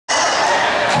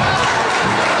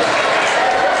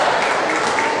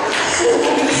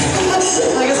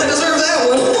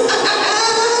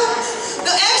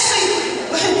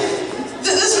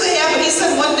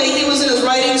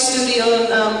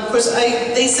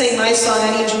sang my song,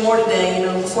 I Need You More Today, you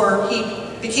know, before he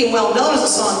became well known as a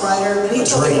songwriter. And he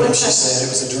told me one time, she said. It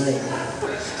was a dream.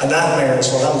 A nightmare is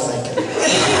what I'm thinking.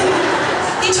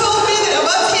 He told me that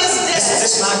above his desk...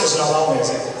 This mic is not on,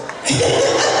 is it?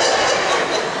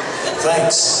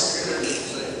 Thanks.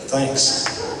 Thanks.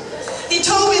 He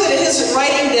told me that at his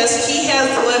writing desk, he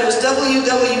has the letters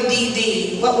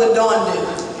WWDD. What would Dawn do?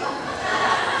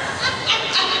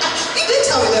 You did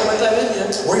tell me that one time,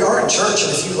 didn't you? We are in church,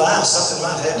 and if you lie, something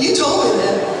might happen. You told me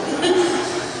that.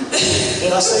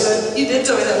 Did I say that? You did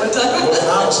tell me that one time. Well, then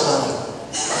I was lying.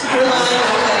 You're lying,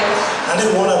 okay. I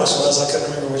knew one of us was. I couldn't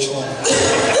remember which one.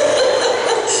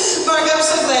 Mark, I'm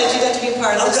so glad you got to be a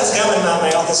part of I've this. got gum in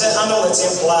my mouth. I know that's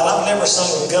impolite. I've never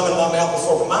sung with gum in my mouth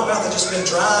before, but my mouth has just been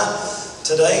dry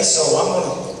today, so I'm going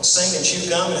to sing and chew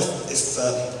gum. If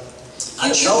I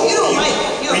choke, you don't mind.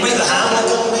 You don't mind the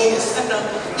Heimlich on me.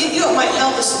 You don't mind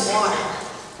help with some water.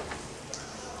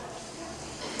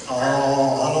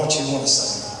 Oh, I know what you want to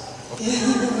sing.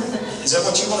 Is that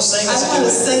what you want to sing? I want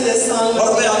to sing this song.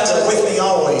 What about With Me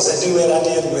Always, that duet I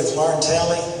did with Lauren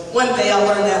Talley? One day I'll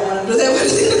learn that one. What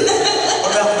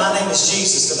about My Name is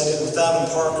Jesus that I did with Ivan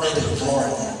Parker and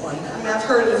Lauren? I mean, I've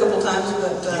heard it a couple times,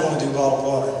 but... You want to do Bottled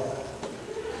Water?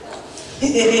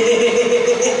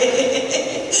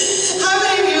 How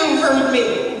many of you have heard me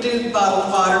do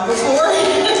Bottled Water before?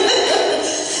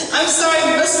 I'm sorry,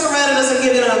 Miss Loretta doesn't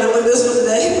get in on this one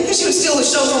today because she would steal the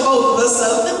show for both of us. So,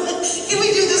 can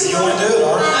we do this one? You want to do it,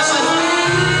 all right?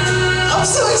 I'm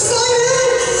so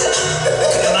excited.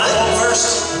 Can I go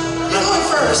first? You're going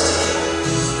first.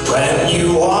 When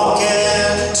you walk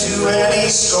into any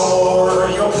store,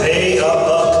 you'll pay $1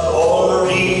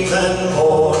 or even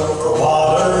more for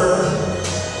water.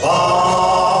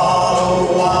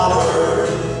 Bottled water.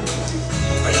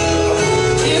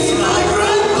 If my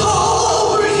grandpa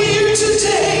were here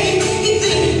today, he'd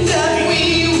think that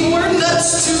we were nuts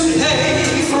to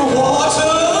pay for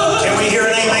water. Can we hear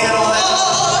an amen on that?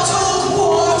 Bottled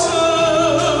water.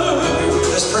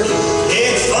 That's pretty.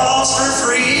 It falls for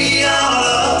free out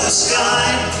of the sky.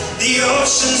 The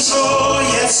ocean's full,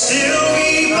 yet still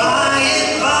we buy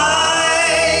it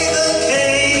by the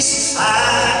case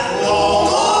at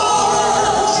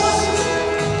Walmart.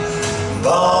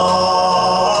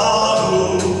 Bottled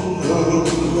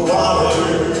water.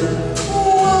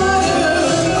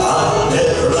 I'll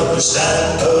never understand,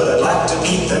 but I'd like to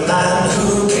meet the man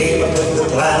who came up with the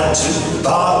plan to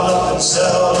bottle up and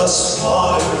sell us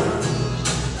water.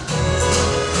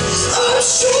 I'm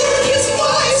sure his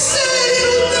wife said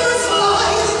it'll never fly.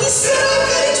 He said I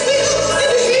bet it will,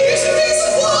 and here's the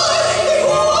reason why. It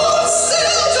won't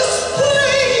sell just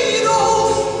plain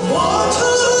old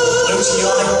water.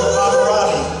 Luciano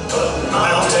Pavarotti,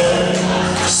 mountain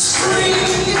Spring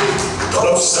full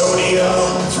of sodium,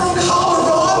 from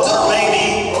Colorado. or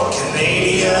maybe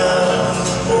Canadian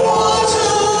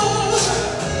Water.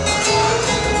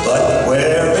 But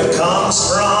where it comes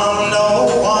from, no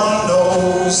one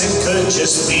knows. It could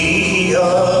just be a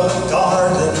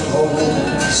garden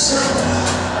hose.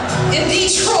 In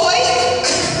Detroit.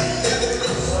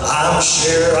 I'm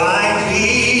sure I'd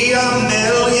be a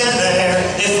millionaire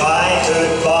if I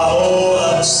could bottle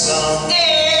up some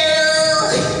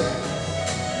Air.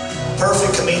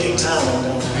 perfect comedic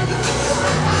timing.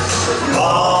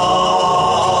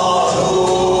 Bottled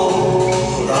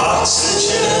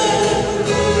oxygen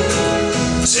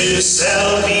to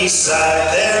sell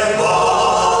beside their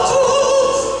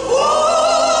bottled water.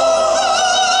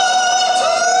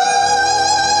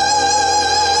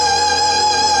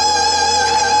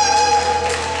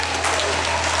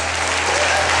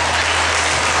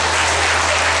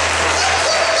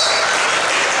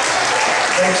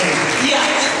 Thank you. Yeah.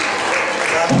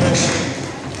 God bless you.